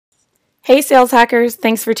Hey Sales Hackers,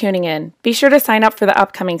 thanks for tuning in. Be sure to sign up for the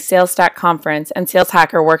upcoming Sales Stack Conference and Sales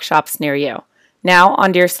Hacker workshops near you. Now,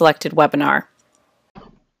 on to your selected webinar.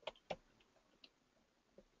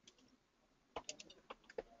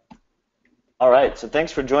 All right, so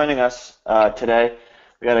thanks for joining us today.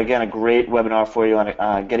 We got, again, a great webinar for you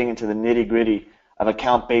on getting into the nitty-gritty of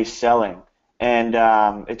account-based selling. And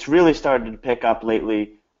it's really started to pick up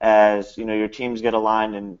lately as your teams get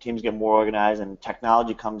aligned and teams get more organized and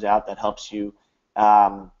technology comes out that helps you,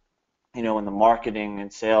 in the marketing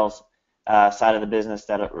and sales side of the business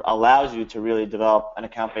that allows you to really develop an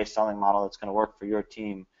account-based selling model that's going to work for your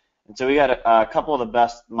team. And so we got a couple of the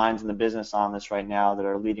best minds in the business on this right now that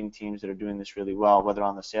are leading teams that are doing this really well, whether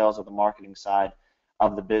on the sales or the marketing side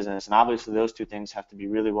of the business. And obviously those two things have to be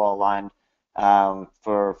really well aligned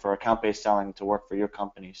for account-based selling to work for your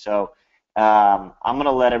company. So I'm going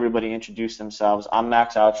to let everybody introduce themselves. I'm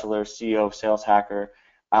Max Altschuler, CEO of Sales Hacker.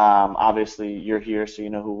 Obviously you're here so you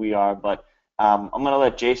know who we are, but I'm going to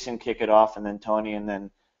let Jason kick it off, and then Tony, and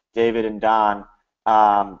then David and Don.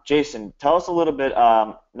 Jason, tell us a little bit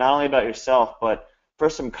not only about yourself, but for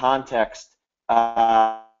some context,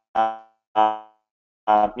 kind of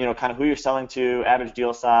who you're selling to, average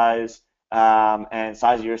deal size, and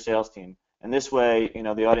size of your sales team. And this way,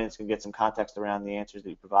 the audience can get some context around the answers that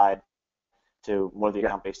you provide to more of the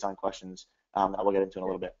account-based selling questions that we'll get into in a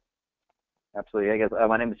little bit. Absolutely. I guess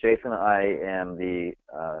my name is Jason. I am the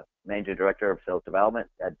Managing Director of Sales Development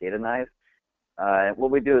at Datanyze.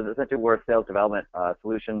 What we do is essentially we're a sales development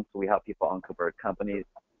solution, so we help people uncover companies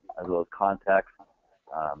as well as contacts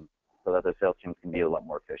so that their sales teams can be a lot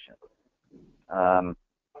more efficient. What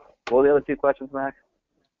were the other two questions, Max?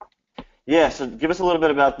 Yeah, so give us a little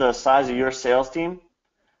bit about the size of your sales team.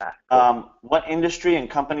 What industry and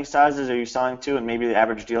company sizes are you selling to, and maybe the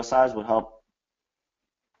average deal size would help.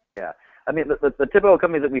 Yeah, I mean, the typical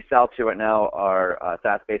companies that we sell to right now are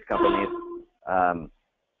SaaS-based companies.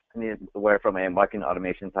 Anywhere from a marketing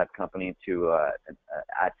automation type company to an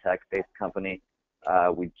ad tech-based company.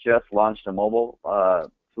 We just launched a mobile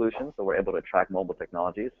solution, so we're able to track mobile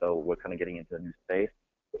technology. So we're kind of getting into a new space,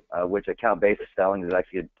 which account-based selling is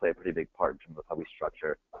actually going to play a pretty big part in terms of how we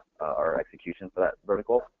structure our execution for that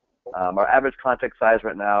vertical. Our average contract size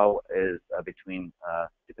right now is between,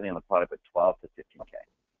 depending on the product, but 12 to 15K.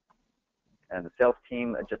 And the sales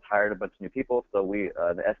team just hired a bunch of new people, so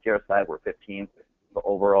the SDR side, we're 15. But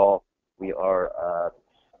overall, we are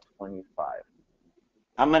 25.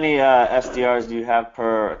 How many SDRs do you have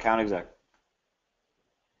per account exec?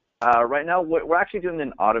 Right now, we're actually doing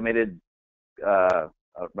an automated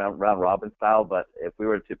round robin style, but if we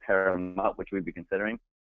were to pair them up, which we'd be considering,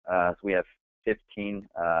 so we have 15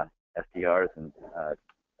 SDRs and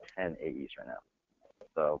 10 AEs right now.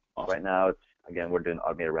 So awesome. Right now, again, we're doing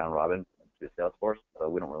automated round robin through Salesforce, so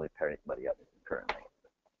we don't really pair anybody up currently.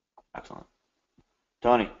 Excellent.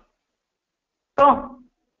 Tony. Cool.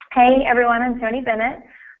 Hey, everyone. I'm Tonni Bennett.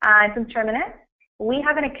 I'm from Terminus. We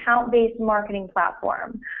have an account-based marketing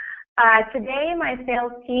platform. Today, my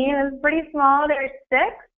sales team is pretty small. There's 6.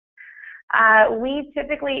 We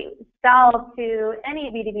typically sell to any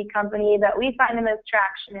B2B company that we find the most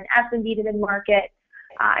traction in SMB to mid-market.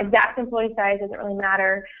 Exact employee size doesn't really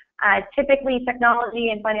matter. Typically, technology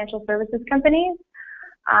and financial services companies.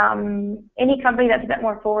 Any company that's a bit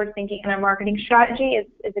more forward-thinking in our marketing strategy is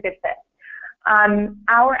a good fit.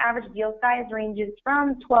 Our average deal size ranges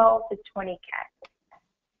from 12 to 20K.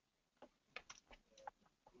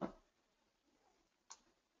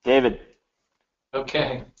 David.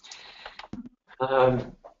 Okay.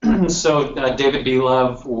 So David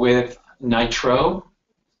Belove with Nitro.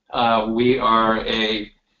 We are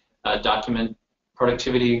a document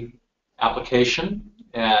productivity application,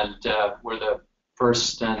 and we're the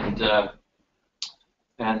first and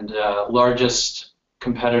largest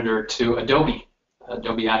competitor to Adobe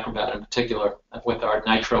Acrobat in particular, with our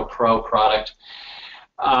Nitro Pro product.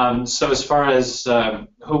 So as far as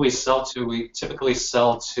who we sell to, we typically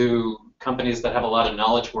sell to companies that have a lot of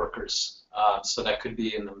knowledge workers. So that could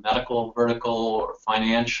be in the medical vertical or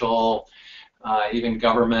financial, even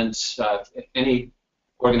government, any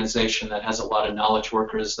organization that has a lot of knowledge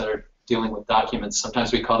workers that are dealing with documents.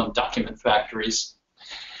 Sometimes we call them document factories.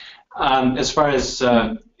 As far as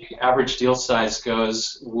average deal size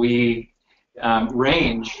goes, we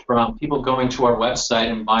range from people going to our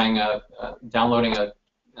website and buying downloading an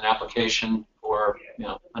application for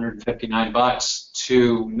 $159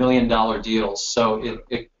 to $1 million deals. So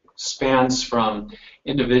it spans from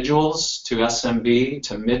individuals to SMB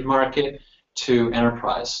to mid-market to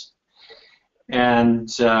enterprise. And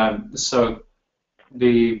so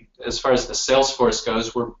as far as the Salesforce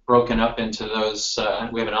goes, we're broken up into those.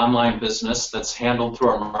 We have an online business that's handled through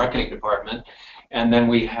our marketing department, and then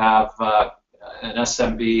we have an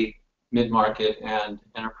SMB, mid-market, and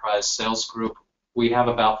enterprise sales group. We have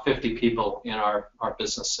about 50 people in our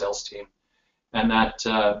business sales team, and that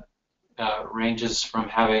ranges from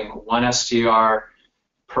having one SDR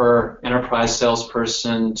per enterprise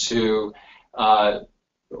salesperson to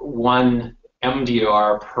one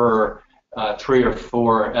MDR per 3 or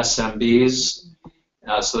 4 SMBs.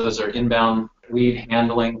 So those are inbound lead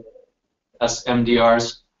handling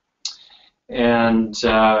MDRs. And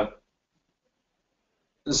so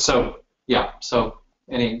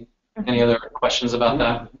any other questions about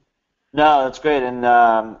that? No, that's great, and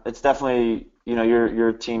it's definitely,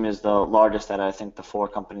 your team is the largest at, I think, the 4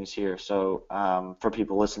 companies here. So for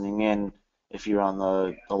people listening in, if you're on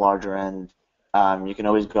the larger end, you can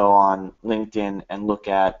always go on LinkedIn and look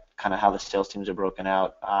at kind of how the sales teams are broken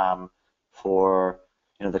out for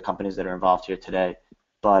the companies that are involved here today.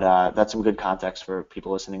 But that's some good context for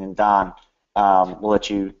people listening. And Don, we'll let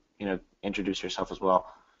you introduce yourself as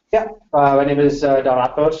well. Yeah, my name is Don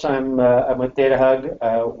Otvos. I'm with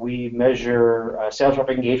Datahug. We measure sales rep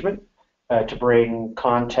engagement to bring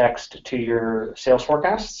context to your sales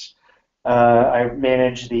forecasts. I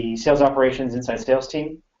manage the sales operations inside sales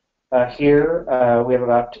team. Here we have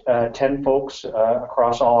about 10 folks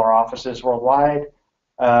across all our offices worldwide.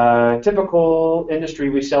 Typical industry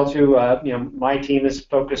we sell to, my team is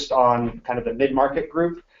focused on kind of the mid-market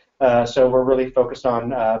group. So we're really focused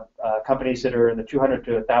on companies that are in the 200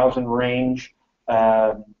 to 1,000 range,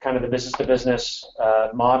 kind of the business-to-business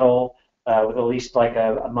model with at least like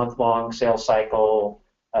a month-long sales cycle,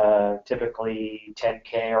 typically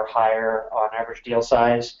 10K or higher on average deal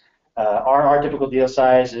size. Our typical deal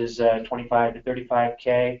size is 25 to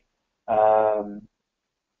 35K. Yeah,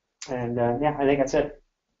 I think that's it.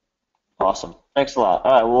 Awesome. Thanks a lot.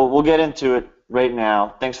 All right, we'll get into it right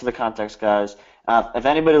now. Thanks for the context, guys. If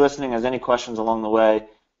anybody listening has any questions along the way,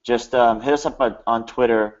 just hit us up on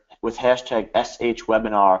Twitter with hashtag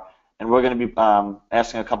 #SHWebinar, and we're going to be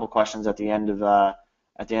asking a couple questions at the end of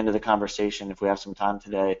the conversation if we have some time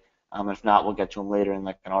today. If not, we'll get to them later in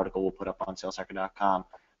like an article we'll put up on saleshacker.com.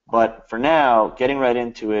 But for now, getting right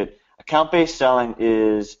into it, account-based selling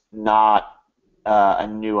is not a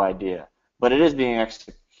new idea, but it is being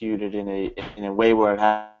executed in a way where it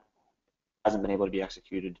hasn't been able to be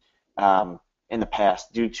executed in the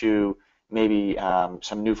past due to maybe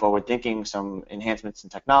some new forward thinking, some enhancements in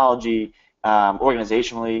technology,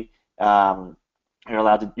 organizationally.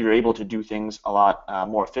 You're able to do things a lot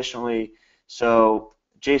more efficiently. So,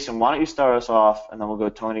 Jason, why don't you start us off, and then we'll go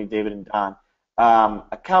Tony, David, and Don.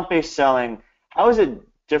 Account-based selling, how is it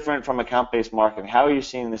different from account-based marketing? How are you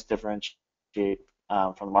seeing this differentiate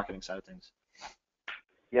from the marketing side of things?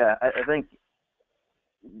 Yeah, I think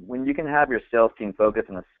when you can have your sales team focus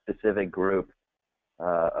on a specific group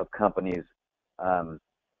of companies,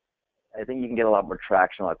 I think you can get a lot more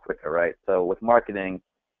traction a lot quicker, right? So with marketing,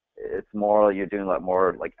 it's more you're doing a lot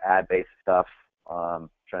more like ad-based stuff, trying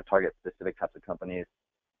to target specific types of companies.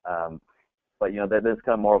 But there's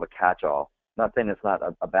kind of more of a catch-all. Not saying it's not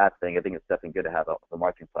a bad thing. I think it's definitely good to have the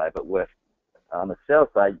marketing side. But on the sales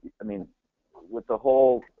side, I mean, with the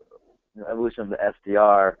whole evolution of the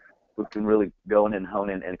SDR, who can really go in and hone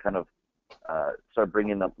in and kind of start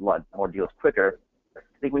bringing up a lot more deals quicker. I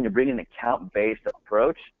think when you bring an account-based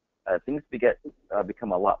approach, things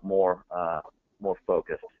become a lot more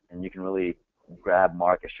focused, and you can really grab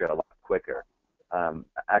market share a lot quicker.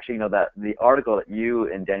 Actually, that the article that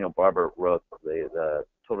you and Daniel Barber wrote, the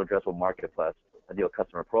total addressable market plus ideal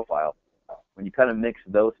customer profile, when you kind of mix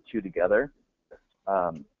those two together,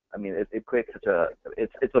 I mean, it creates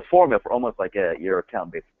it's a formula for almost like your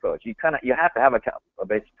account-based approach. You have to have a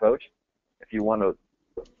based approach if you want to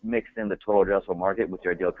mix in the total addressable market with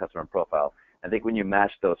your ideal customer profile. I think when you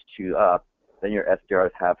match those two up, then your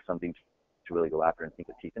SDRs have something to really go after and sink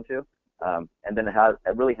the teeth into. And then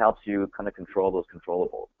it really helps you kind of control those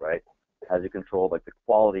controllables, right? As you control like the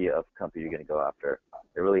quality of company you're going to go after.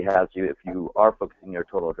 It really has you, if you are focusing your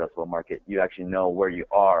total addressable market, you actually know where you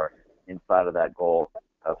are inside of that goal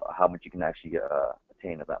of how much you can actually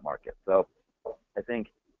attain of that market. So I think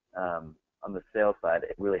on the sales side,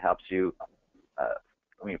 it really helps you,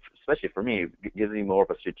 I mean, especially for me, it gives me more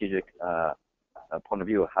of a strategic point of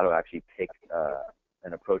view of how to actually take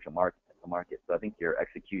and approach a market. So I think your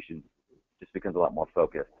execution just becomes a lot more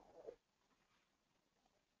focused.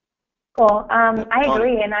 Cool. I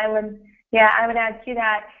agree, and I would add to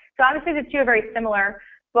that. So obviously the two are very similar.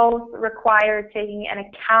 Both require taking an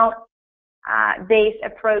account based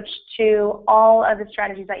approach to all of the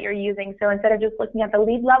strategies that you're using. So instead of just looking at the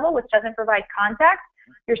lead level, which doesn't provide context,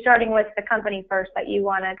 you're starting with the company first that you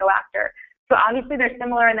want to go after. So obviously they're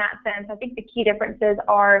similar in that sense. I think the key differences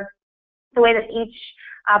are the way that each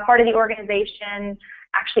part of the organization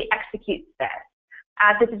actually executes this.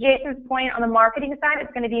 To Jason's point, on the marketing side,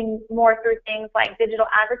 it's going to be more through things like digital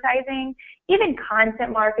advertising, even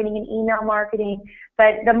content marketing and email marketing.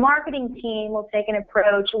 But the marketing team will take an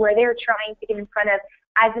approach where they're trying to get in front of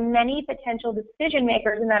as many potential decision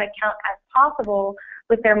makers in that account as possible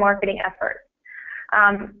with their marketing efforts.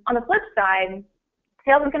 On the flip side,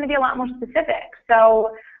 sales is going to be a lot more specific. So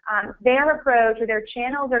their approach or their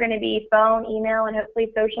channels are going to be phone, email, and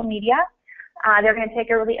hopefully social media. They're going to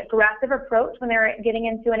take a really aggressive approach when they're getting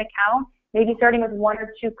into an account, maybe starting with 1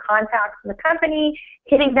 or 2 contacts in the company,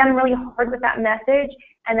 hitting them really hard with that message,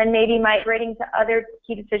 and then maybe migrating to other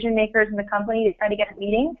key decision makers in the company to try to get a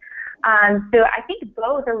meeting. So I think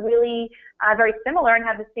both are really very similar and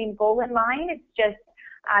have the same goal in mind. It's just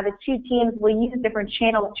the 2 teams will use different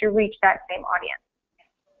channels to reach that same audience.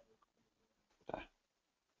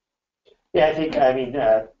 Yeah, I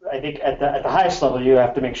think at the highest level, you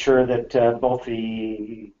have to make sure that both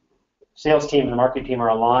the sales team and the marketing team are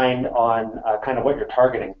aligned on kind of what you're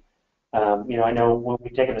targeting. I know when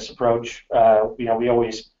we've taken this approach, we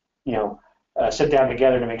always, sit down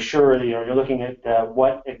together to make sure that, you're looking at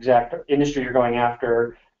what exact industry you're going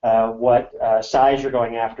after, what size you're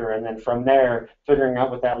going after, and then from there, figuring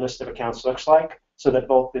out what that list of accounts looks like, so that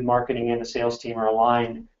both the marketing and the sales team are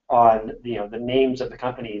aligned on the names of the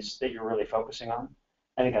companies that you're really focusing on.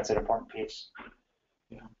 I think that's an important piece.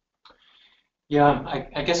 Yeah,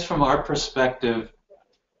 I guess from our perspective,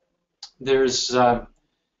 there's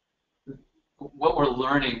what we're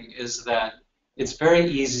learning is that it's very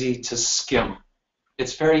easy to skim.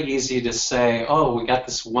 It's very easy to say, oh, we got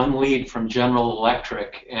this one lead from General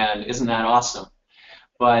Electric, and isn't that awesome?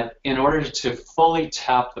 But in order to fully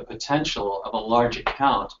tap the potential of a large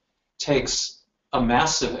account takes a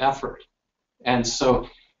massive effort. And so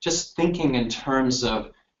just thinking in terms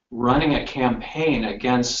of running a campaign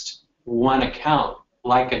against one account,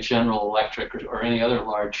 like a General Electric or any other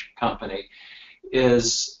large company,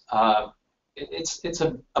 is it's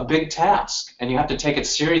a big task, and you have to take it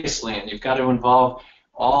seriously, and you've got to involve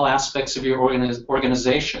all aspects of your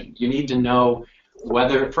organization. You need to know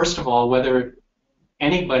whether, first of all, whether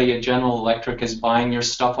anybody at General Electric is buying your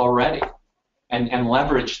stuff already, and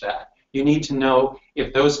leverage that. You need to know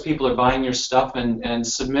if those people are buying your stuff and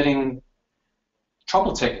submitting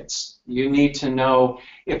trouble tickets. You need to know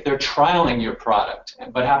if they're trialing your product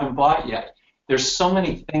but haven't bought yet. There's so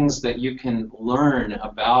many things that you can learn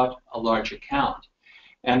about a large account.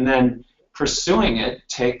 And then pursuing it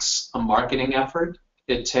takes a marketing effort.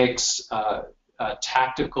 It takes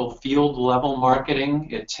tactical field level marketing.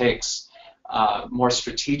 It takes more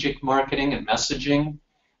strategic marketing and messaging.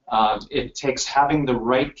 It takes having the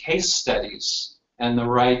right case studies and the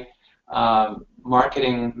right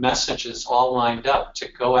marketing messages all lined up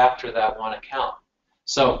to go after that one account.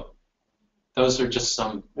 So those are just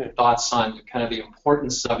some thoughts on kind of the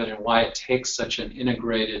importance of it and why it takes such an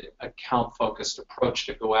integrated, account-focused approach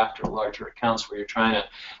to go after larger accounts where you're trying to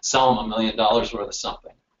sell them $1 million worth of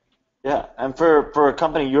something. Yeah, and for a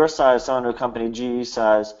company your size, selling to a company GE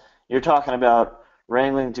size, you're talking about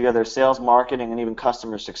wrangling together sales, marketing, and even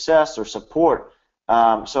customer success or support.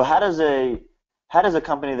 So how does a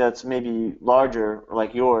company that's maybe larger,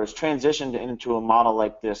 like yours, transition into a model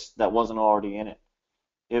like this that wasn't already in it?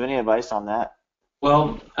 Do you have any advice on that?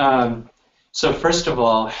 Well, so first of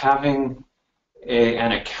all, having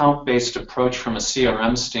an account-based approach from a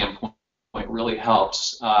CRM standpoint really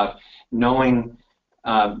helps. Knowing,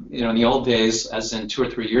 in the old days, as in 2 or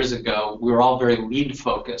 3 years ago, we were all very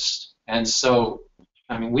lead-focused, and so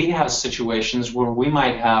we have situations where we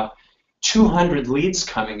might have 200 leads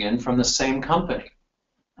coming in from the same company,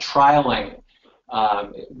 trialing,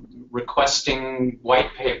 requesting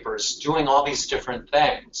white papers, doing all these different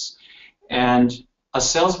things. And a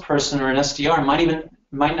salesperson or an SDR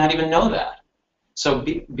might not even know that. So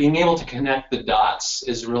being able to connect the dots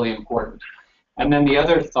is really important. And then the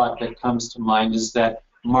other thought that comes to mind is that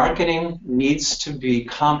marketing needs to be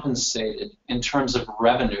compensated in terms of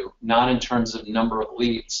revenue, not in terms of number of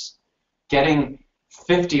leads. Getting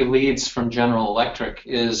 50 leads from General Electric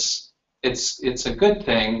it's a good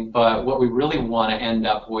thing, but what we really want to end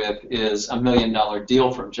up with is $1 million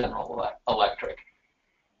deal from General Electric.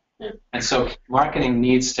 And so marketing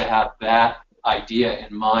needs to have that idea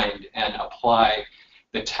in mind and apply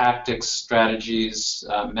the tactics, strategies,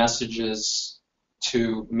 messages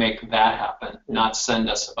to make that happen, not send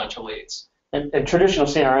us a bunch of leads. And traditional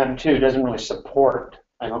CRM too doesn't really support,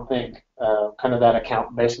 I don't think, kind of that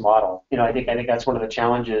account-based model. I think that's one of the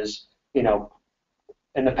challenges.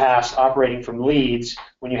 In the past, operating from leads,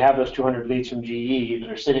 when you have those 200 leads from GE that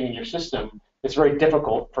are sitting in your system, it's very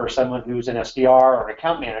difficult for someone who's an SDR or an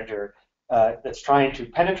account manager that's trying to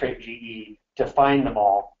penetrate GE to find them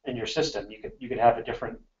all in your system. You could have a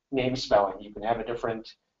different name spelling. You can have a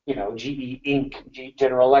different, GE Inc., GE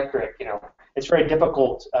General Electric. It's very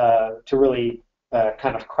difficult to really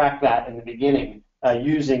kind of crack that in the beginning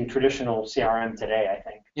using traditional CRM today, I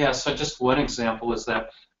think. Yeah, so just one example is that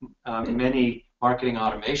many marketing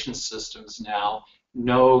automation systems now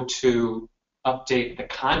know to update the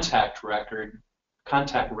contact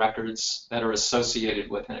records that are associated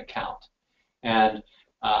with an account, and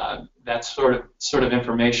that sort of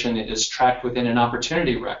information is tracked within an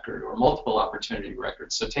opportunity record or multiple opportunity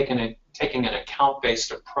records. So taking an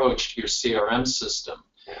account-based approach to your CRM system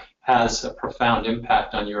has a profound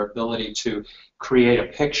impact on your ability to create a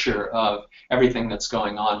picture of everything that's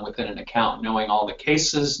going on within an account, knowing all the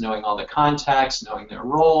cases, knowing all the contacts, knowing their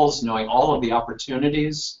roles, knowing all of the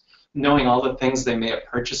opportunities, knowing all the things they may have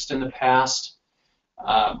purchased in the past.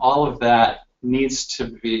 All of that needs to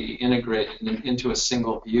be integrated into a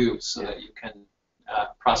single view so that you can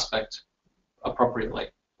prospect appropriately.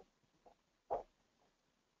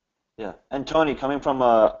 Yeah, and Tony, coming from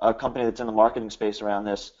a company that's in the marketing space around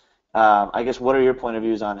this, I guess what are your point of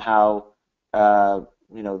views on how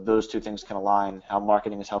those two things can align, how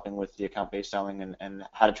marketing is helping with the account-based selling and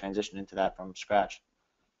how to transition into that from scratch?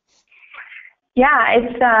 Yeah,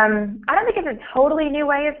 it's I don't think it's a totally new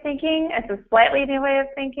way of thinking. It's a slightly new way of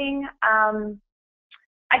thinking.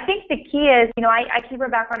 I think the key is, I keep a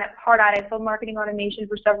background at Pardot. I sold marketing automation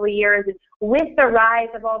for several years. With the rise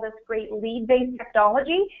of all this great lead-based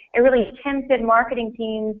technology, it really tempted marketing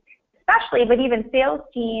teams, especially, but even sales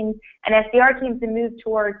teams and SDR teams to move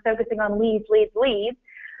towards focusing on leads.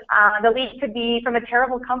 The lead could be from a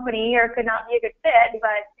terrible company or could not be a good fit,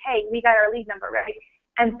 but hey, we got our lead number, right?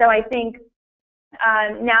 And so I think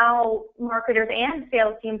now marketers and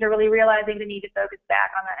sales teams are really realizing the need to focus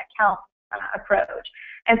back on that account approach.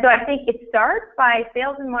 And so I think it starts by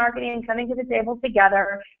sales and marketing coming to the table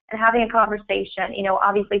together and having a conversation.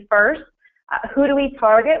 Obviously first, who do we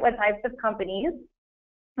target? What types of companies?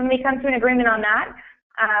 When we come to an agreement on that,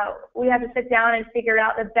 we have to sit down and figure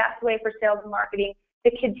out the best way for sales and marketing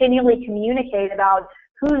to continually communicate about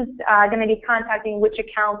who's going to be contacting which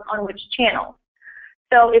accounts on which channels.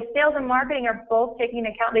 So if sales and marketing are both taking an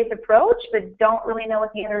account-based approach but don't really know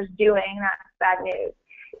what the other is doing, that's bad news.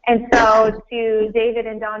 And so to David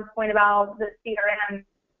and Don's point about the CRM,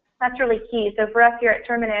 that's really key. So for us here at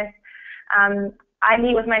Terminus, I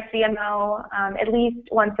meet with my CMO at least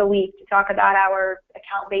once a week to talk about our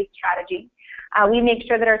account-based strategy. We make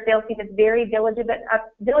sure that our sales team is very diligent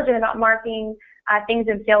about marking things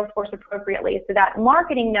in Salesforce appropriately so that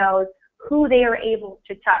marketing knows who they are able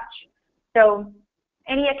to touch. So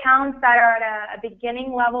any accounts that are at a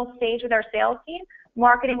beginning level stage with our sales team,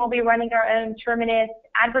 marketing will be running our own Terminus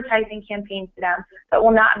advertising campaigns to them, but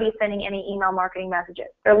will not be sending any email marketing messages.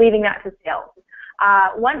 They're leaving that to sales.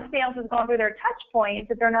 Once sales has gone through their touch points,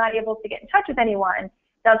 if they're not able to get in touch with anyone,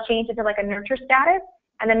 they'll change it to like a nurture status,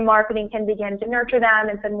 and then marketing can begin to nurture them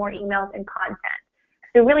and send more emails and content.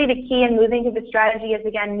 So really the key in moving to the strategy is,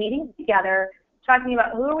 again, meeting together, talking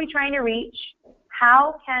about who are we trying to reach,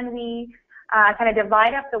 how can we kind of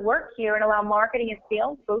divide up the work here and allow marketing and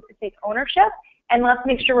sales both to take ownership, and let's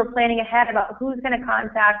make sure we're planning ahead about who's going to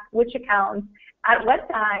contact which accounts, at what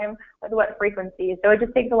time, with what frequency. So it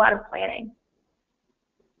just takes a lot of planning.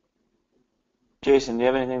 Jason, do you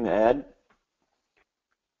have anything to add?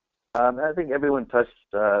 I think everyone touched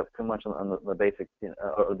pretty much on the basic,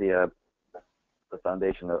 or the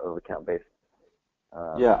foundation of account-based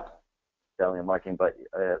selling and marketing. But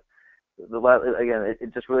again,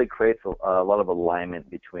 it just really creates a lot of alignment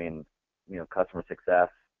between customer success,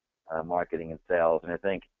 marketing, and sales. And I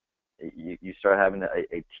think you start having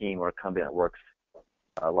a team or a company that works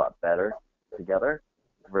a lot better together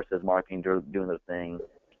versus marketing doing their thing,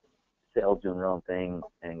 sales doing their own thing,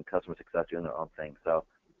 and customer success doing their own thing. So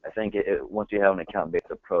I think once you have an account-based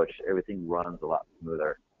approach, everything runs a lot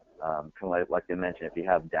smoother. Kind of like you mentioned, if you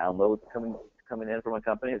have downloads coming in from a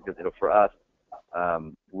company, because for us,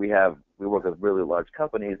 we work with really large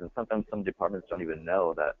companies, and sometimes some departments don't even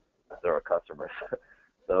know that they're our customers.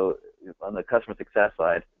 So on the customer success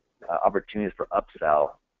side, opportunities for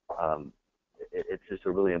upsell, it's just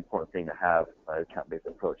a really important thing to have an account-based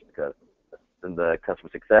approach, because then the customer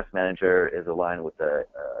success manager is aligned with the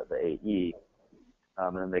AE,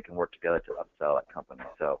 and then they can work together to upsell that company.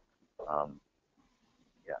 So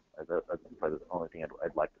yeah, that's probably the only thing I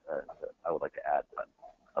would like to add. But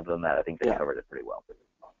other than that, I think they covered it pretty well.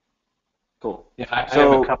 Cool. Yeah, I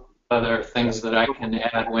have a couple of other things that I can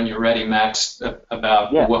add when you're ready, Max,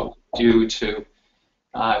 about what we do to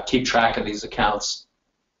keep track of these accounts.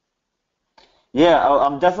 Yeah,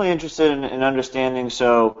 I'm definitely interested in understanding.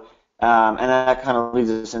 So, and that kind of leads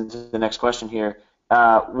us into the next question here.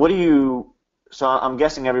 What do you? So I'm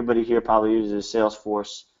guessing everybody here probably uses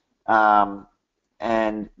Salesforce,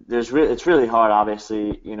 and it's really hard,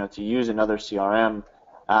 obviously, to use another CRM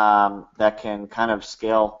that can kind of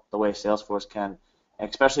scale the way Salesforce can,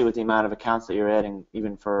 especially with the amount of accounts that you're adding,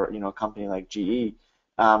 even for a company like GE.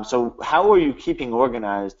 So how are you keeping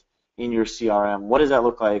organized in your CRM? What does that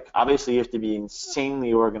look like? Obviously, you have to be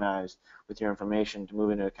insanely organized with your information to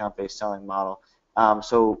move into an account-based selling model.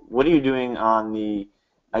 So what are you doing on the,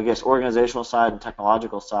 I guess, organizational side and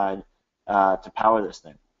technological side to power this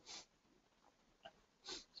thing?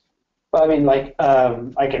 Well, I mean, like,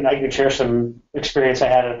 I can share some experience I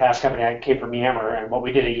had at a past company. I came from Yammer, and what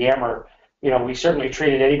we did at Yammer, we certainly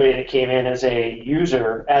treated anybody that came in as a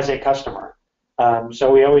user as a customer.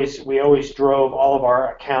 So we always drove all of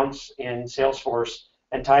our accounts in Salesforce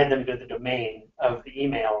and tied them to the domain of the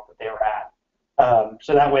email that they were at.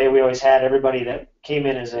 So that way we always had everybody that came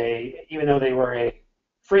in even though they were a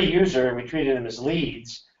free user and we treated them as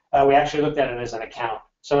leads, we actually looked at it as an account.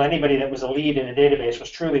 So anybody that was a lead in a database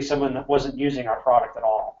was truly someone that wasn't using our product at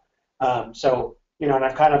all. And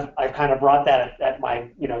I've kind of brought that at my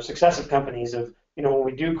successive companies of when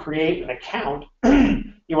we do create an account,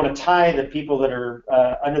 you want to tie the people that are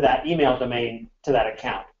under that email domain to that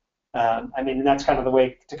account. And that's kind of the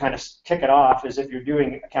way to kind of kick it off is if you're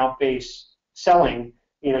doing account-based selling,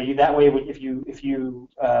 that way if you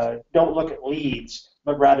don't look at leads,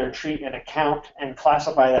 but rather treat an account and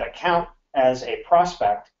classify that account as a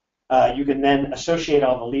prospect, you can then associate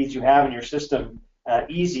all the leads you have in your system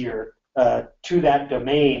easier to that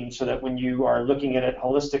domain so that when you are looking at it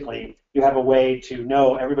holistically, you have a way to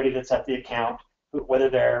know everybody that's at the account, whether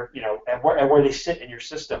they're, and where they sit in your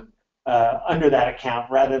system under that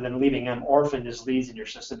account rather than leaving them orphaned as leads in your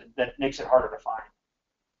system. That makes it harder to find.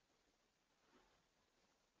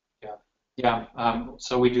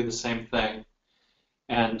 So we do the same thing.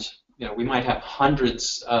 And, we might have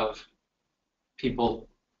hundreds of people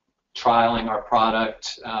trialing our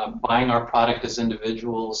product, buying our product as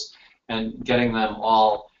individuals, and getting them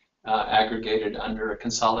all consolidated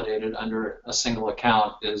under a single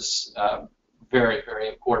account is very, very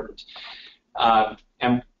important.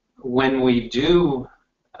 And when we do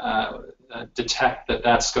detect that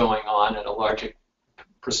that's going on at a larger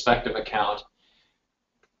prospective account,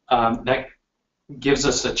 that gives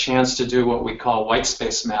us a chance to do what we call white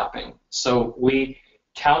space mapping. So we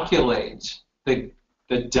calculate the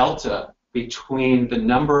delta between the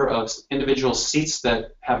number of individual seats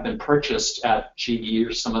that have been purchased at GE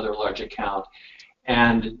or some other large account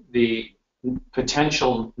and the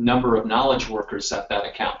potential number of knowledge workers at that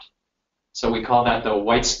account. So we call that the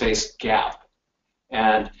white space gap.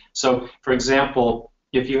 And so, for example,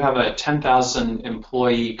 if you have a 10,000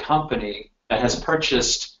 employee company that has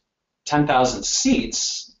purchased 10,000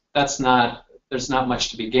 seats, there's not much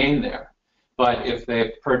to be gained there. But if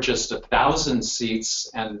they've purchased 1,000 seats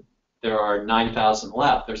and there are 9,000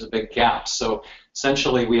 left, there's a big gap. So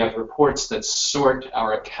essentially we have reports that sort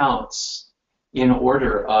our accounts in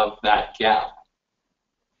order of that gap.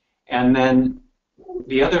 And then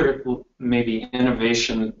the other maybe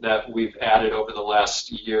innovation that we've added over the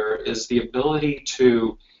last year is the ability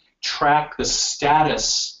to track the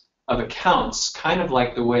status of accounts, kind of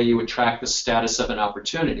like the way you would track the status of an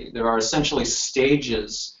opportunity. There are essentially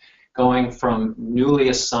stages going from newly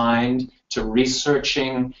assigned to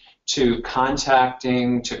researching to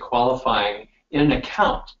contacting to qualifying in an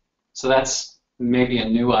account. So that's maybe a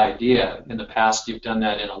new idea. In the past, you've done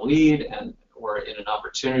that in a lead or in an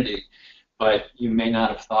opportunity, but you may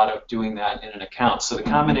not have thought of doing that in an account. So the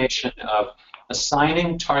combination of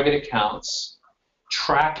assigning target accounts,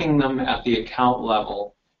 tracking them at the account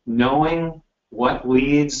level, knowing what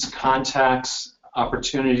leads, contacts,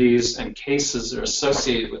 opportunities, and cases are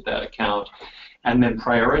associated with that account, and then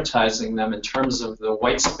prioritizing them in terms of the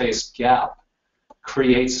white space gap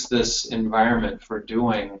creates this environment for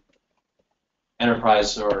doing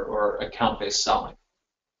enterprise or account-based selling.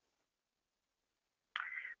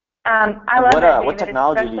 I love that, what David,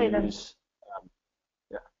 technology do you especially use?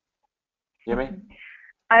 Yeah. You hear me?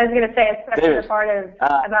 I was going to say, especially David, the part of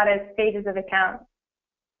about its stages of account.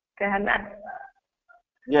 Go ahead, Matt.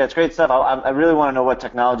 Yeah, it's great stuff. I really want to know what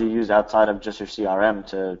technology you use outside of just your CRM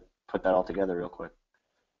to put that all together real quick.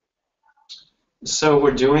 So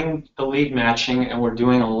we're doing the lead matching, and we're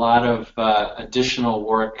doing a lot of additional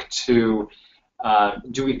work to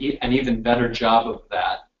do an even better job of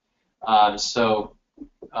that.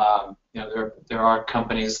 There are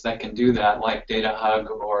companies that can do that, like Datahug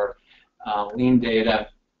or Lean Data,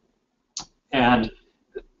 and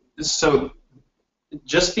so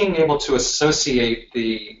just being able to associate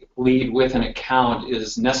the lead with an account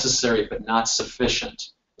is necessary but not sufficient.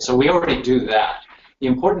 So we already do that. The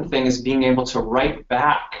important thing is being able to write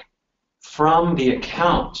back from the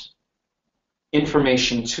account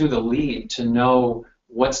information to the lead to know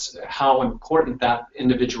how important that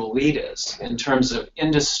individual lead is in terms of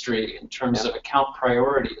industry, in terms of account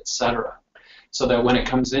priority, etc. So that when it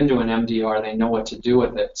comes into an MDR, they know what to do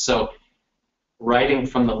with it. So writing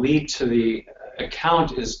from the lead to the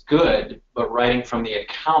account is good, but writing from the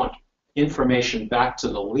account information back to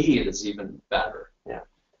the lead is even better.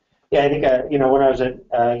 Yeah, I think when I was at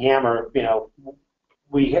Yammer,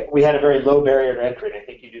 we had a very low barrier to entry, and I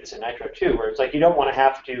think you do this in Nitro too, where it's like you don't want to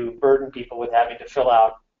have to burden people with having to fill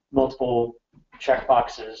out multiple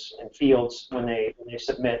checkboxes and fields when they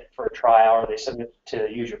submit for a trial or they submit to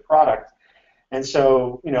use your product. And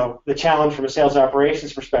so, the challenge from a sales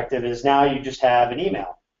operations perspective is now you just have an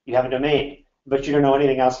email, you have a domain, but you don't know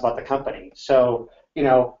anything else about the company. So,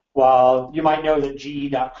 while you might know that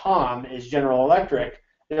GE.com is General Electric,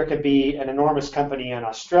 there could be an enormous company in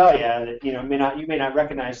Australia that you may not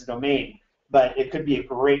recognize the domain, but it could be a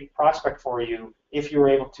great prospect for you if you were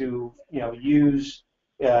able to use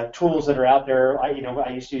tools that are out there. I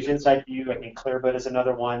used to use Inside View. I think Clearbit is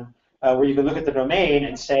another one where you can look at the domain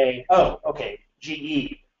and say, oh, okay,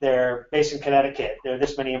 GE, they're based in Connecticut. They're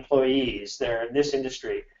this many employees. They're in this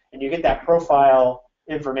industry, and you get that profile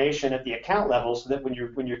information at the account level, so that when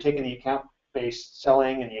you're taking the account-based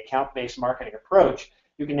selling and the account-based marketing approach,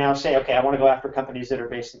 you can now say, okay, I want to go after companies that are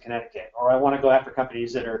based in Connecticut, or I want to go after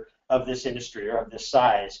companies that are of this industry or of this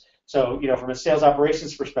size. So, from a sales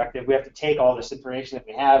operations perspective, we have to take all this information that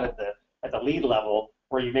we have at the lead level,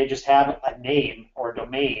 where you may just have a name or a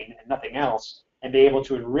domain and nothing else, and be able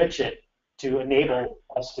to enrich it to enable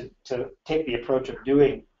us to take the approach of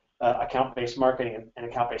doing account-based marketing and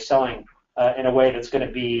account-based selling in a way that's going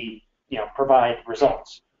to be, provide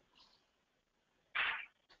results.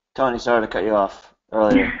 Tonni, sorry to cut you off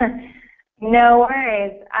earlier. No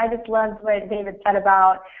worries. I just loved what David said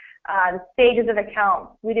about the stages of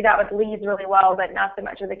accounts. We do that with leads really well, but not so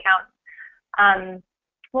much with accounts.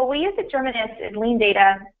 What we use at Terminus is Lean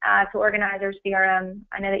Data to organize our CRM.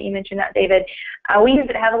 I know that you mentioned that, David. We use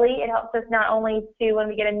it heavily. It helps us not only to, when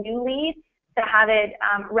we get a new lead, to have it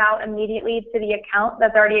route immediately to the account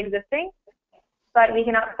that's already existing, but we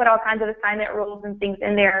can put all kinds of assignment rules and things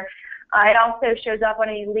in there. It also shows up on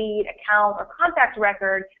a lead, account, or contact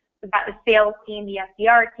record so that the sales team, the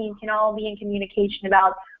SDR team can all be in communication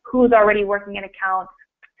about who's already working an account.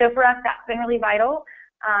 So for us, that's been really vital.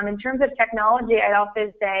 In terms of technology, I'd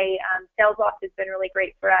also say Salesforce has been really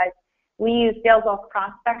great for us. We use Salesforce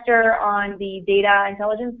Prospector on the data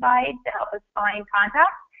intelligence side to help us find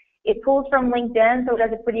contacts. It pulls from LinkedIn, so it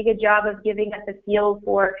does a pretty good job of giving us a feel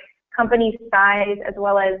for company size as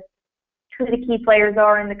well as who the key players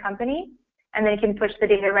are in the company, and then it can push the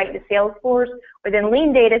data right to Salesforce, or then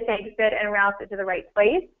Lean Data takes it and routes it to the right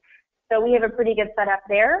place. So we have a pretty good setup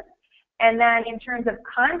there. And then in terms of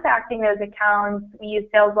contacting those accounts, we use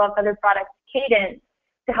Salesforce other products, Cadence,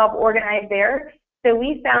 to help organize there. So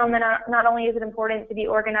we found that not only is it important to be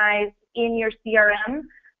organized in your CRM,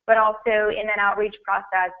 but also in that outreach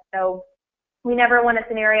process. So we never want a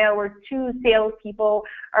scenario where two salespeople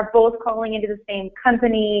are both calling into the same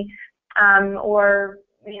company, or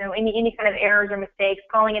any kind of errors or mistakes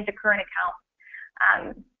calling into current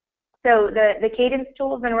accounts. So the Cadence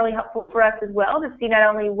tool has been really helpful for us as well to see not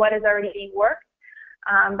only what is already being worked,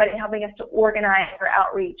 but in helping us to organize our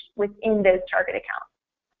outreach within those target accounts.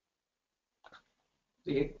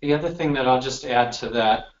 The other thing that I'll just add to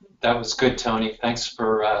that was good, Tonni. Thanks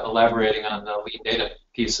for elaborating on the lead data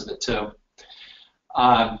piece of it too.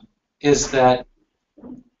 Is that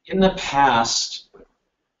in the past,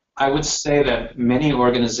 I would say that many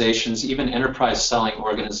organizations, even enterprise selling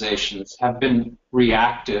organizations, have been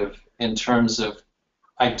reactive in terms of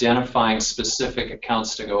identifying specific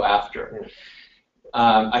accounts to go after.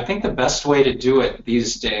 I think the best way to do it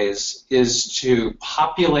these days is to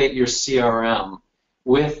populate your CRM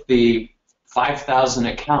with the 5,000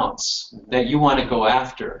 accounts that you want to go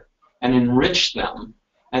after and enrich them.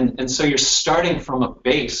 And so you're starting from a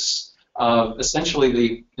base of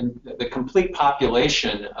essentially the complete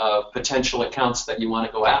population of potential accounts that you want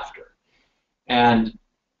to go after. And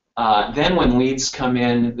Then when leads come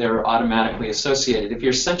in, they're automatically associated. If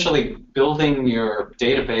you're essentially building your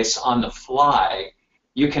database on the fly,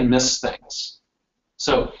 you can miss things.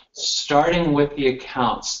 So starting with the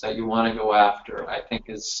accounts that you want to go after, I think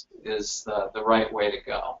is the right way to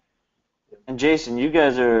go. And Jason, you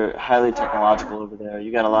guys are highly technological over there.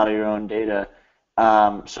 You got a lot of your own data.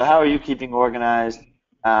 So how are you keeping organized?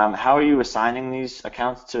 How are you assigning these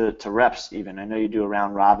accounts to reps even? I know you do a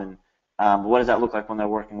round robin. What does that look like when they're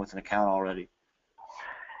working with an account already?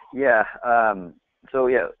 Yeah. So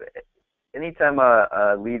yeah, anytime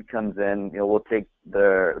a lead comes in, we'll take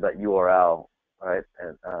that URL, right,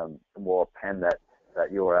 and we'll append that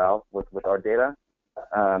URL with our data,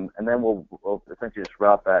 and then we'll essentially just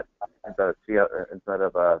route that inside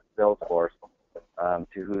of Salesforce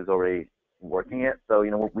to who's already working it. So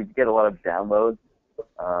we get a lot of downloads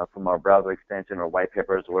from our browser extension or white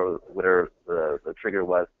papers, or whatever the trigger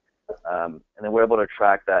was, and then we're able to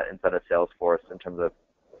track that inside of Salesforce in terms of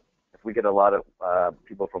if we get a lot of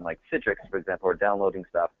people from like Citrix, for example, are downloading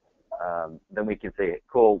stuff, then we can say,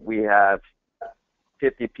 cool, we have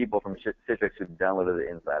 50 people from Citrix who downloaded the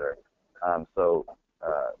Insider. So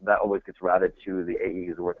that always gets routed to the AE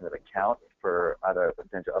who's working with account for either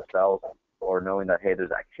potential upsells or knowing that, hey, there's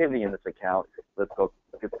activity in this account. Let's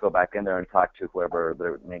go back in there and talk to whoever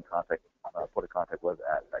their main contact, point of contact was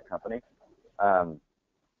at that company.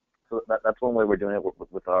 So that's one way we're doing it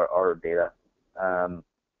with our data.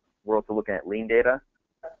 We're also looking at lean data.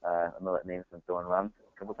 I know that name's been thrown around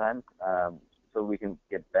a couple times. So we can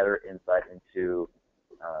get better insight into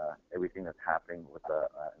everything that's happening with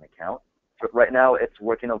an account. So right now it's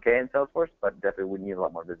working okay in Salesforce, but definitely we need a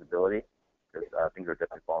lot more visibility because things are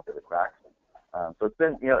definitely falling through the cracks. So it's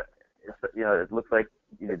been, it looks like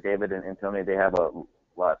David and Tonni, they have a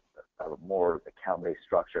lot more account-based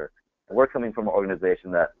structure. And we're coming from an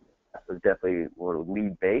organization that was definitely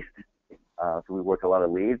lead-based. So we work a lot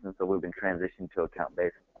of leads, and so we've been transitioning to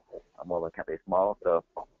account-based, more of an account-based model. So,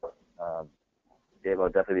 Dave, I'll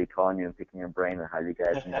definitely be calling you and picking your brain on how you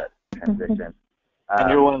guys do that transition. And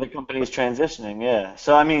you're one of the companies transitioning, yeah.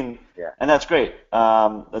 So I mean, yeah. And that's great.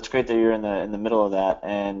 That's great that you're in the middle of that.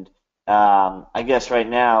 And I guess right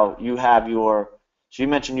now you have so you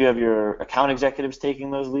mentioned you have your account executives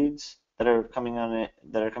taking those leads that are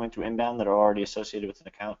coming through inbound that are already associated with an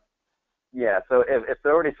account. Yeah, so if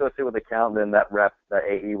they're already associated with the account, then that rep, that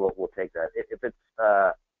AE will take that. If it's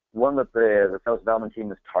one that the sales development team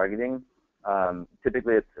is targeting,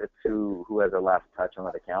 typically it's who has the last touch on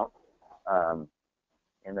that account.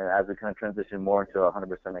 And then as we kind of transition more into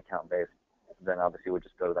 100% account based, then obviously we'll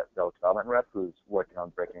just go to that sales development rep who's working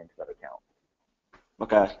on breaking into that account.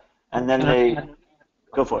 Okay, and then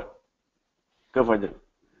go for it. Go for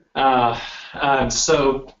it.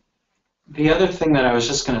 So the other thing that I was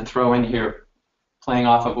just going to throw in here, playing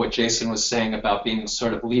off of what Jason was saying about being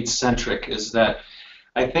sort of lead-centric, is that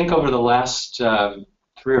I think over the last 3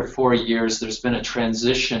 or 4 years, there's been a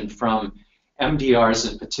transition from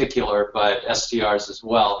MDRs in particular, but SDRs as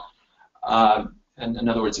well, and in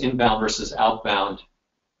other words, inbound versus outbound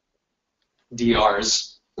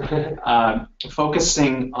DRs,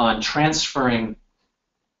 focusing on transferring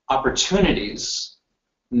opportunities,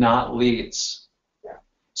 not leads.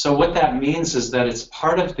 So what that means is that it's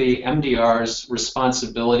part of the MDR's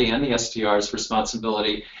responsibility and the SDR's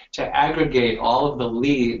responsibility to aggregate all of the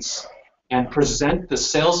leads and present the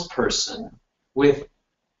salesperson with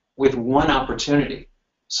one opportunity.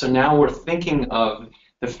 So now we're thinking of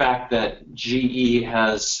the fact that GE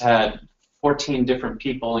has had 14 different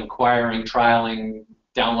people inquiring, trialing,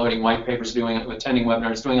 downloading white papers, attending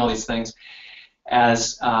webinars, doing all these things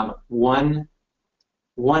as one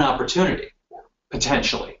opportunity,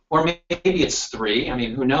 potentially. Or maybe it's 3, I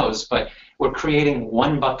mean, who knows, but we're creating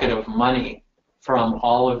one bucket of money from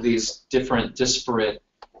all of these different disparate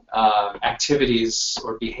activities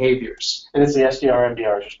or behaviors. And it's the SDR,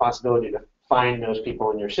 MDR's responsibility to find those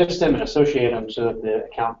people in your system and associate them so that the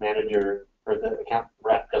account manager or the account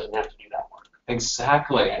rep doesn't have to do that work.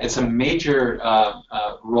 Exactly. It's a major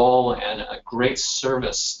role and a great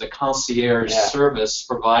service, the concierge service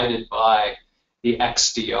provided by the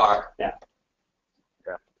XDR. Yeah.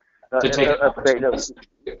 To take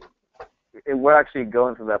we're actually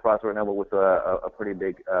going through that process right now, but with a pretty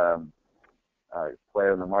big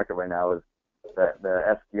player in the market right now is that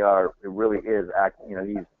the SDR, it really is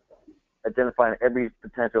he's identifying every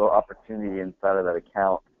potential opportunity inside of that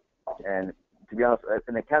account. And to be honest,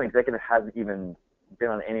 an account executive hasn't even been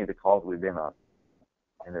on any of the calls we've been on.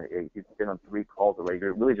 And he's been on 3 calls already.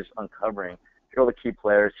 You're really just uncovering, hear the key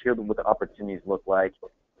players, hear what the opportunities look like.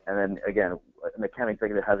 And then again, an account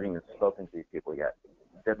executive hasn't even spoken to these people yet.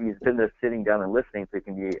 that he's been there sitting down and listening, so he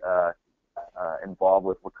can be involved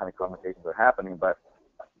with what kind of conversations are happening. But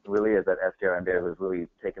really, is that SDR there who's really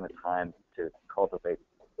taking the time to cultivate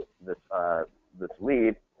this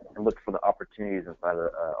lead and look for the opportunities inside of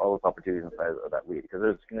all those opportunities inside of that lead, because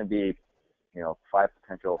there's going to be 5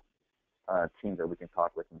 potential teams that we can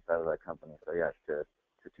talk with inside of that company. So yeah, to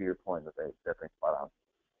your point, that they definitely spot on.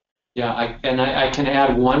 Yeah, I can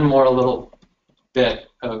add one more little bit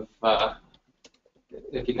of,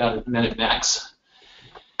 if you got a minute, Max.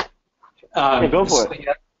 Yeah, go for it.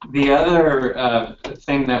 The other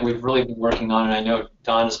thing that we've really been working on, and I know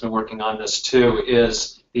Don has been working on this too,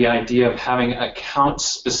 is the idea of having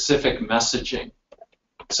account-specific messaging.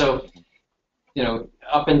 So,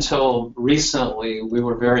 up until recently, we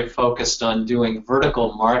were very focused on doing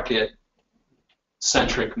vertical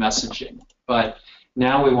market-centric messaging, but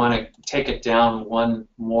now we want to take it down one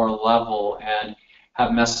more level and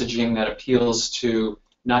have messaging that appeals to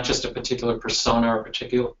not just a particular persona or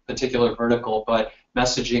particular vertical, but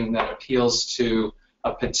messaging that appeals to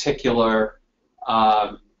a particular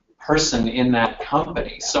person in that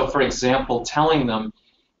company. So, for example, telling them,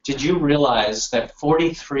 did you realize that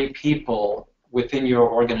 43 people within your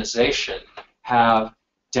organization have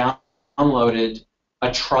downloaded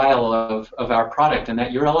a trial of our product and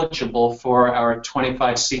that you're eligible for our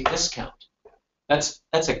 25-seat discount? That's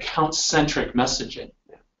account-centric messaging.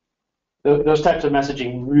 Those types of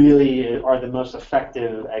messaging really are the most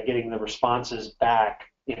effective at getting the responses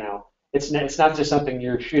back. It's not just something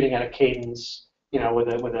you're shooting at a cadence. With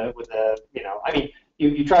a I mean,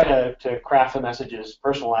 you try to craft the message as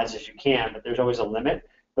personalized as you can, but there's always a limit.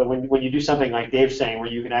 But when you do something like Dave's saying, where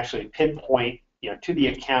you can actually pinpoint to the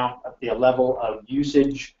account the level of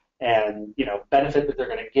usage and benefit that they're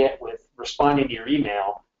going to get with responding to your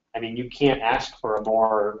email, I mean, you can't ask for a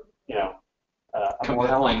more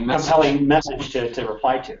compelling message to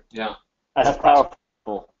reply to. Yeah, that's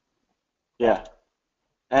powerful. Yeah,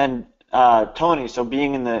 and Tonni, so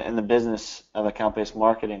being in the business of account-based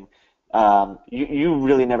marketing, you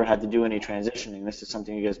really never had to do any transitioning. This is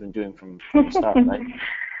something you guys have been doing from the start, right?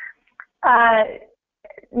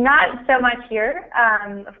 Not so much here.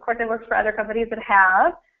 Of course, I worked for other companies that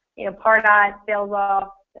have. Pardot, Salesforce.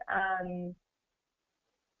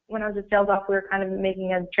 When I was at Salesforce, we were kind of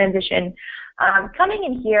making a transition. Coming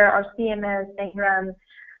in here, our CMO, Sangram,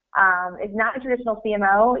 is not a traditional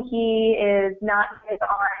CMO. He is not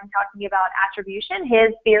on talking about attribution.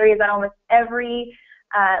 His theory is that almost every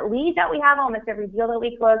lead that we have, almost every deal that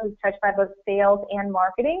we close is touched by both sales and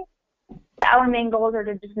marketing. Our main goals are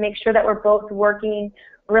to just make sure that we're both working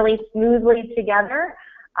really smoothly together.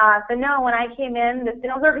 So no, when I came in, the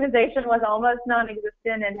sales organization was almost non-existent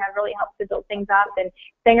and have really helped to build things up. And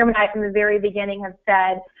Sangram and I from the very beginning have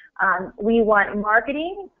said we want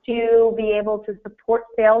marketing to be able to support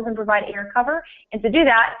sales and provide air cover. And to do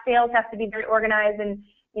that, sales has to be very organized and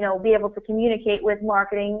be able to communicate with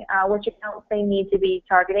marketing which accounts they need to be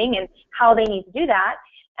targeting and how they need to do that.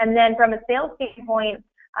 And then from a sales standpoint,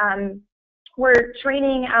 we're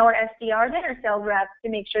training our SDRs and our sales reps to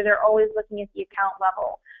make sure they're always looking at the account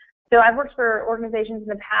level. So I've worked for organizations in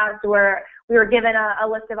the past where we were given a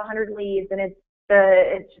list of 100 leads, and it's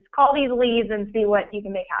just call these leads and see what you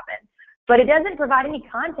can make happen. But it doesn't provide any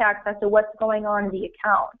context as to what's going on in the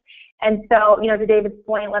account. And so, to David's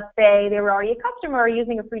point, let's say they were already a customer or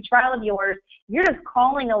using a free trial of yours, you're just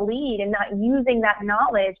calling a lead and not using that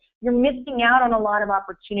knowledge. You're missing out on a lot of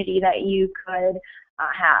opportunity that you could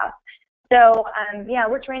have. So, yeah,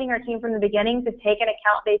 we're training our team from the beginning to take an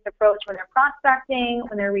account-based approach when they're prospecting,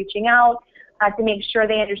 when they're reaching out, to make sure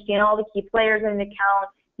they understand all the key players in an account,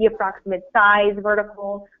 the approximate size,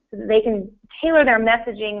 vertical, so that they can tailor their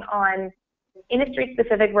messaging on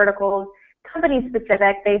industry-specific verticals,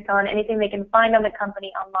 company-specific, based on anything they can find on the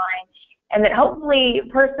company online, and that hopefully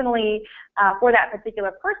personally for that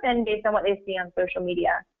particular person based on what they see on social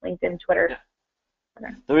media, LinkedIn, Twitter. Yeah.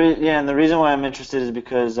 And the reason why I'm interested is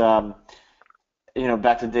because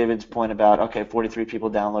back to David's point about, okay, 43 people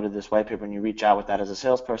downloaded this white paper and you reach out with that as a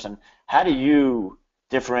salesperson. How do you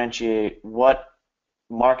differentiate what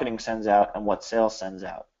marketing sends out and what sales sends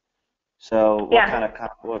out? So what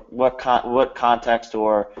kind of what context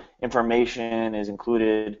or information is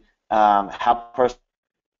included? How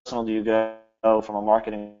personal do you go from a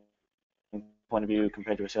marketing point of view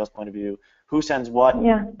compared to a sales point of view? Who sends what?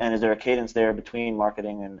 Yeah. And is there a cadence there between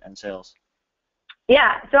marketing and sales?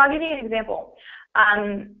 Yeah, so I'll give you an example.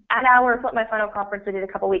 At our Flip My Funnel conference we did a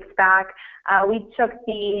couple weeks back, we took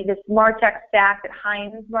this MarTech stack that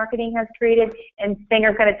Heinz Marketing has created, and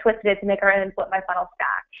Sanger kind of twisted it to make our own Flip My Funnel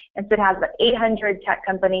stack. And so it has about 800 tech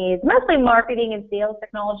companies, mostly marketing and sales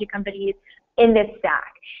technology companies in this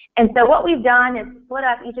stack. And so what we've done is split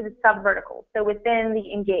up each of the sub-verticals. So within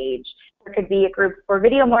the Engage, there could be a group for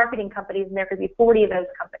video marketing companies, and there could be 40 of those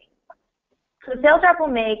companies. So the sales rep will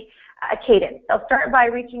make a cadence. They'll start by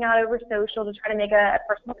reaching out over social to try to make a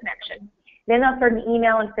personal connection. Then they'll start an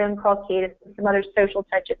email and phone call cadence with some other social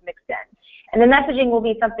touches mixed in. And the messaging will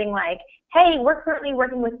be something like, hey, we're currently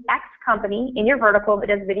working with X company in your vertical that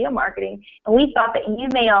does video marketing, and we thought that you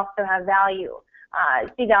may also have value,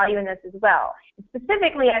 see value in this as well. And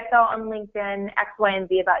specifically, I saw on LinkedIn X, Y, and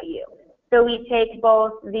Z about you. So we take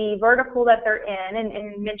both the vertical that they're in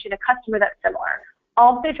and mention a customer that's similar.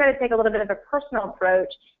 Also try to take a little bit of a personal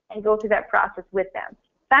approach and go through that process with them.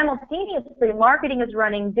 Simultaneously, marketing is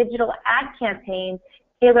running digital ad campaigns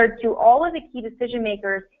tailored to all of the key decision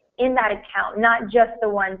makers in that account, not just the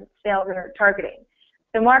ones that sales are targeting.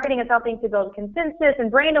 So marketing is helping to build consensus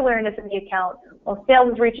and brand awareness in the account, while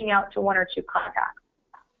sales is reaching out to one or two contacts.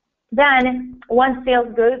 Then, once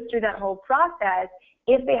sales goes through that whole process,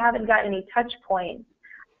 if they haven't got any touch points,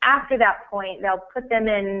 after that point, they'll put them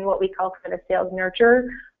in what we call kind of sales nurture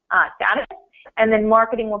status, and then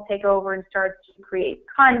marketing will take over and start to create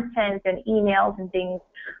content and emails and things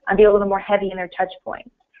and be a little more heavy in their touch points.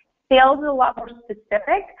 Sales is a lot more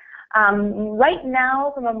specific. Right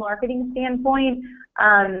now, from a marketing standpoint,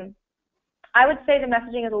 I would say the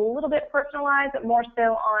messaging is a little bit personalized, but more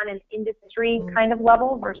so on an industry kind of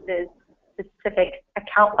level versus specific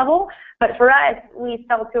account level. But for us, we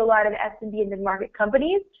sell to a lot of SMB and mid-market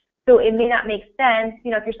companies, so it may not make sense.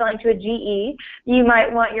 You know, if you're selling to a GE, you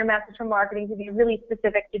might want your message from marketing to be really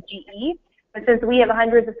specific to GE. But since we have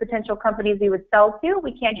hundreds of potential companies we would sell to,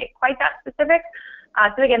 we can't get quite that specific.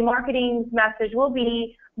 So again, marketing's message will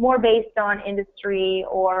be more based on industry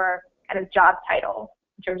or kind of job title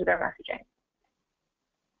in terms of their messaging.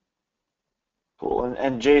 Cool.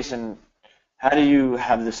 And Jason, how do you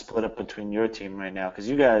have this split up between your team right now? Because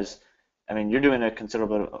you guys, I mean, you're doing a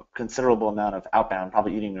considerable amount of outbound,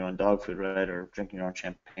 probably eating your own dog food, right, or drinking your own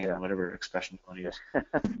champagne, or whatever expression you want to use.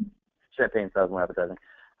 Champagne sounds more appetizing.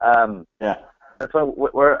 Yeah. So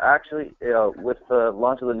we're actually, you know, with the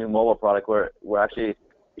launch of the new mobile product, we're actually,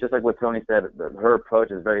 just like what Tonni said, her approach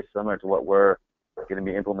is very similar to what we're going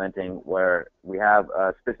to be implementing, where we have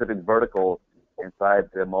specific verticals inside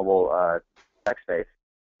the mobile tech space,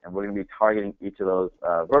 and we're going to be targeting each of those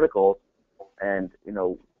verticals. And you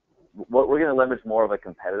know, what we're going to leverage more of a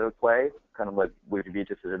competitive play, kind of like would you be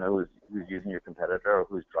interested to know who's using your competitor or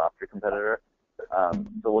who's dropped your competitor.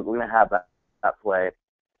 So we're going to have that play.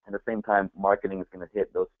 At the same time, marketing is going to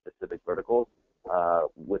hit those specific verticals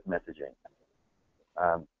with messaging.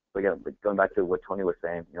 So again, going back to what Tonni was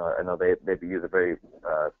saying, you know, I know they use a very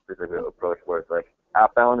specific approach where it's like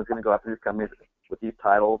outbound is going to go after these companies with these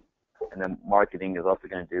titles, and then marketing is also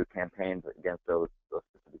going to do campaigns against those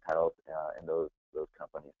specific titles in those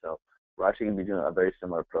companies. So we're actually going to be doing a very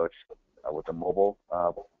similar approach with the mobile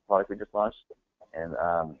product we just launched. And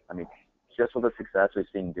I mean, just with the success we've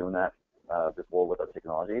seen doing that before with our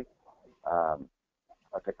technology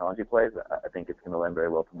plays, I think it's going to lend very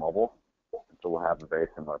well to mobile. And so we'll have a very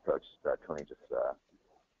similar approach that Tonni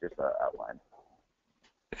just outlined.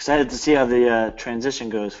 Excited to see how the transition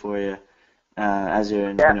goes for you as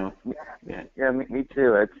you're, yeah. you know. Yeah, me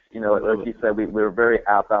too. It's, you know, like you said, we're very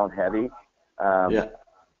outbound heavy. Yeah.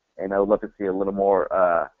 And I would love to see a little more.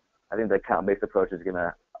 I think the account-based approach is going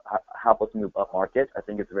to help us move up market. I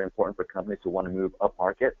think it's very important for companies to want to move up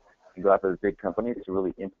market and go after the big companies to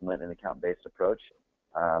really implement an account-based approach.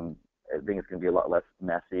 I think it's going to be a lot less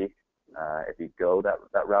messy if you go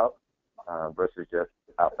that route versus just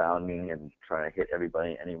outbounding and trying to hit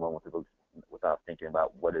everybody, anyone without thinking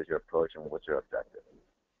about what is your approach and what's your objective.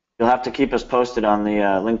 You'll have to keep us posted on the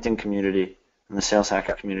LinkedIn community and the Sales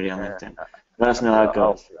Hacker community on LinkedIn. Let us know how it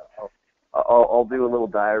goes. I'll do a little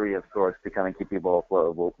diary of sorts to kind of keep people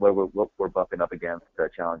afloat where we're bumping up against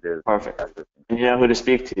challenges. Perfect. And you know who to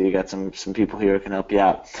speak to. You got some people here who can help you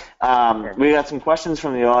out. We got some questions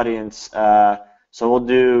from the audience, so we'll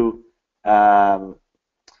do.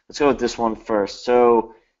 Let's go with this one first.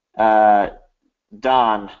 So,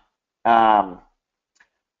 Don,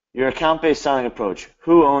 your account-based selling approach.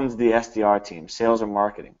 Who owns the SDR team, sales or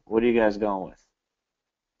marketing? What are you guys going with?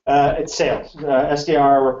 It's sales.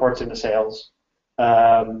 SDR reports into sales.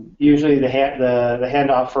 Usually the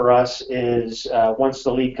handoff for us is once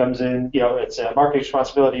the lead comes in, you know, it's a marketing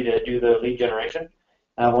responsibility to do the lead generation.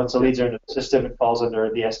 Once the leads are in the system, it falls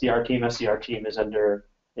under the SDR team. SDR team is under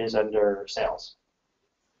sales.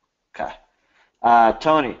 Okay.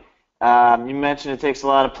 Tonni, You mentioned it takes a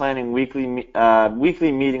lot of planning, weekly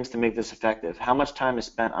meetings to make this effective. How much time is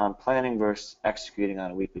spent on planning versus executing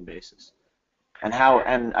on a weekly basis? And how?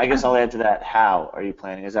 And I guess I'll add to that. How are you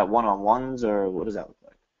planning? Is that one-on-ones or what does that look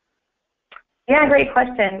like? Yeah, great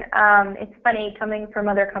question. It's funny, coming from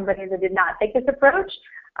other companies that did not take this approach,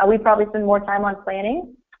 we probably spend more time on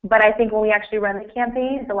planning. But I think when we actually run the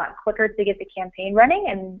campaign, it's a lot quicker to get the campaign running,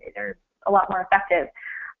 and they're a lot more effective.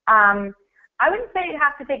 I wouldn't say it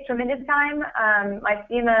has to take tremendous time. My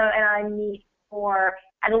CMO and I meet for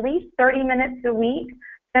at least 30 minutes a week.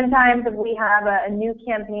 Sometimes if we have a new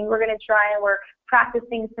campaign we're going to try, and we're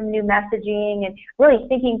practicing some new messaging and really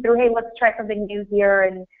thinking through, hey, let's try something new here,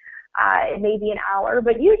 and it may be an hour,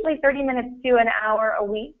 but usually 30 minutes to an hour a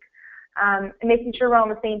week. And making sure we're on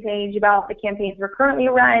the same page about the campaigns we're currently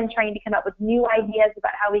running, trying to come up with new ideas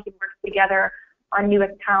about how we can work together on new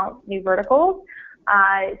accounts, new verticals.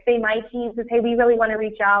 Say my team says, hey, we really want to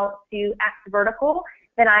reach out to X vertical,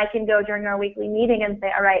 then I can go during our weekly meeting and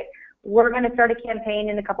say, all right, we're going to start a campaign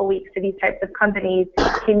in a couple weeks to these types of companies.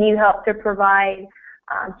 Can you help to provide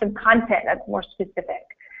some content that's more specific?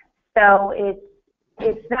 So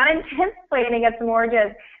it's not intense planning, it's more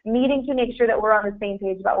just meeting to make sure that we're on the same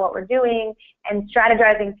page about what we're doing and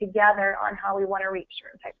strategizing together on how we want to reach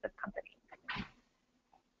certain types of companies.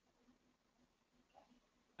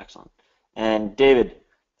 Excellent. And David,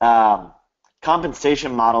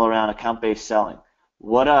 compensation model around account-based selling.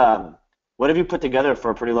 What have you put together for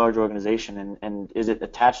a pretty large organization, and is it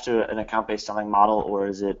attached to an account-based selling model, or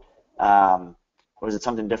is it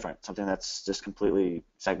something different, something that's just completely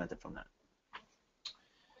segmented from that?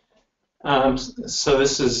 So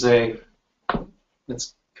this is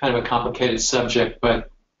it's kind of a complicated subject,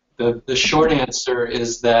 but the short answer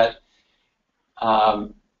is that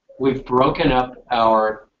we've broken up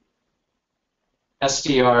our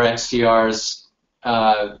SDR, XDRs,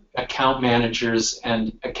 account managers,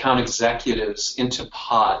 and account executives into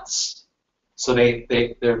pods. So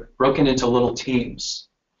they're broken into little teams.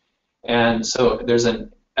 And so there's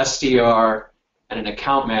an SDR and an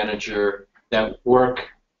account manager that work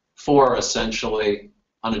for, essentially,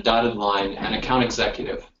 on a dotted line, an account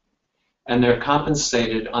executive. And they're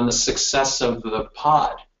compensated on the success of the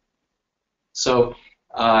pod. So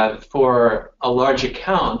for a large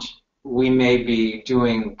account, we may be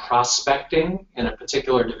doing prospecting in a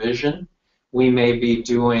particular division. We may be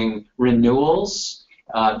doing renewals.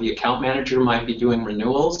 The account manager might be doing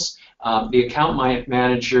renewals. The account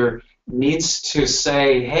manager needs to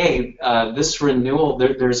say, hey, this renewal,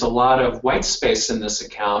 there's a lot of white space in this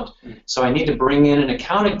account, so I need to bring in an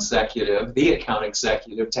account executive, the account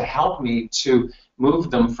executive, to help me to move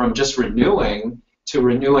them from just renewing to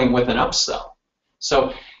renewing with an upsell.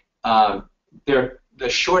 So the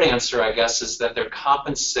short answer, I guess, is that they're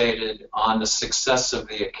compensated on the success of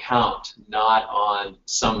the account, not on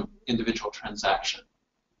some individual transaction.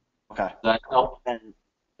 Okay. Does that help?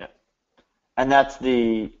 And that's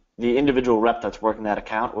the individual rep that's working that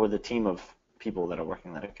account, or the team of people that are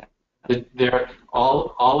working that account?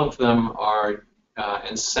 All of them are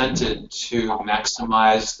incented to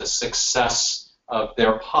maximize the success of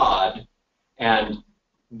their pod and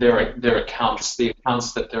their accounts, the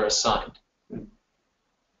accounts that they're assigned.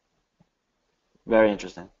 Very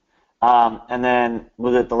interesting. And then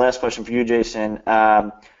with the last question for you, Jason.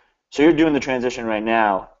 So you're doing the transition right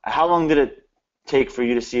now. How long did it take for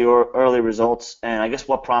you to see early results, and I guess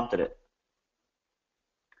what prompted it?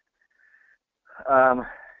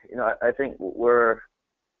 I think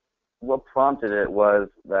what prompted it was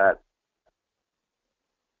that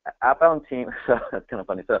Outbound team. So that's kind of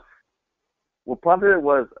funny. So what prompted it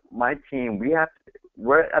was my team.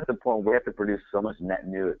 We're at the point where we have to produce so much net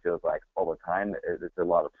new. It feels like all the time. It's a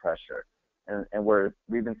lot of pressure, and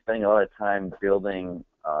we've been spending a lot of time building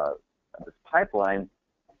this pipeline.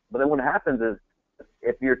 But then what happens is,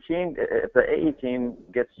 if the AE team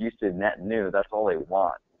gets used to net new, that's all they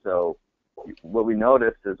want. So what we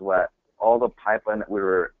noticed is all the pipeline that we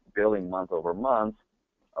were building month over month,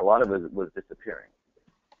 a lot of it was disappearing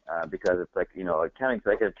because it's like, account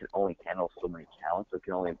executive can only handle so many accounts, so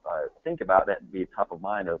can only think about it and be top of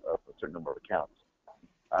mind of a certain number of accounts.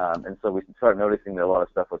 And so we started noticing that a lot of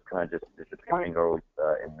stuff was kind of just disappearing or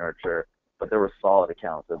in nurture, but there were solid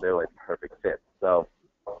accounts, so they were like perfect fits. So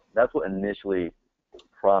that's what initially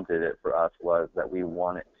prompted it for us, was that we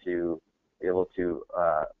wanted to be able to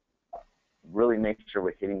really make sure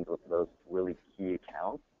we're hitting those really key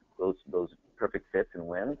accounts, those perfect fits and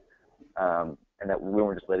wins, and that we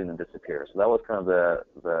weren't just letting them disappear. So that was kind of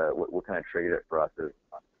what kind of triggered it for us, is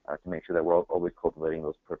to make sure that we're always cultivating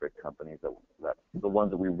those perfect companies, that the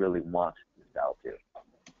ones that we really want to sell to.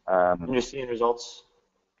 And you're seeing results?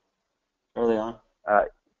 early on?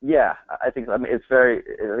 Yeah, I think so. I mean, I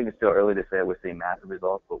think it's still early to say that we're seeing massive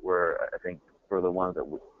results, but I think for the ones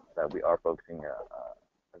that we are focusing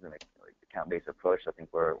as an account-based approach, I think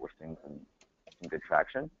we're seeing some good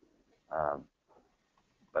traction.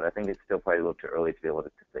 But I think it's still probably a little too early to be able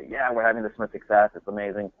to say, yeah, we're having this much success, it's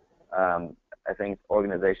amazing. I think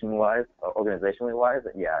organizationally wise,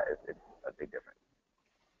 yeah, it's a big difference.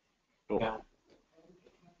 Cool. Yeah.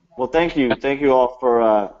 Well, thank you all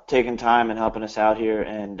for taking time and helping us out here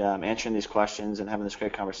and answering these questions and having this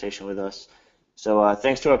great conversation with us. So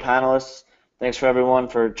thanks to our panelists. Thanks for everyone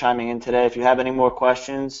for chiming in today. If you have any more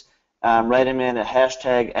questions, write them in at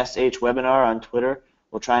hashtag #SHWebinar on Twitter.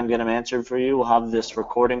 We'll try and get them answered for you. We'll have this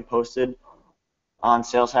recording posted on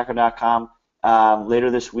saleshacker.com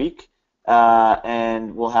later this week,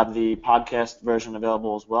 and we'll have the podcast version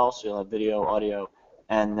available as well, so you'll have video, audio,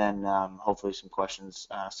 and then hopefully some questions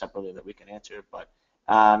separately that we can answer. But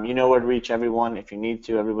you know where to reach everyone if you need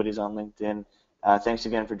to. Everybody's on LinkedIn. Thanks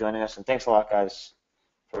again for joining us, and thanks a lot, guys,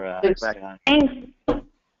 for Thanks. staying on. Thanks.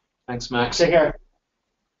 Thanks, Max. Take care.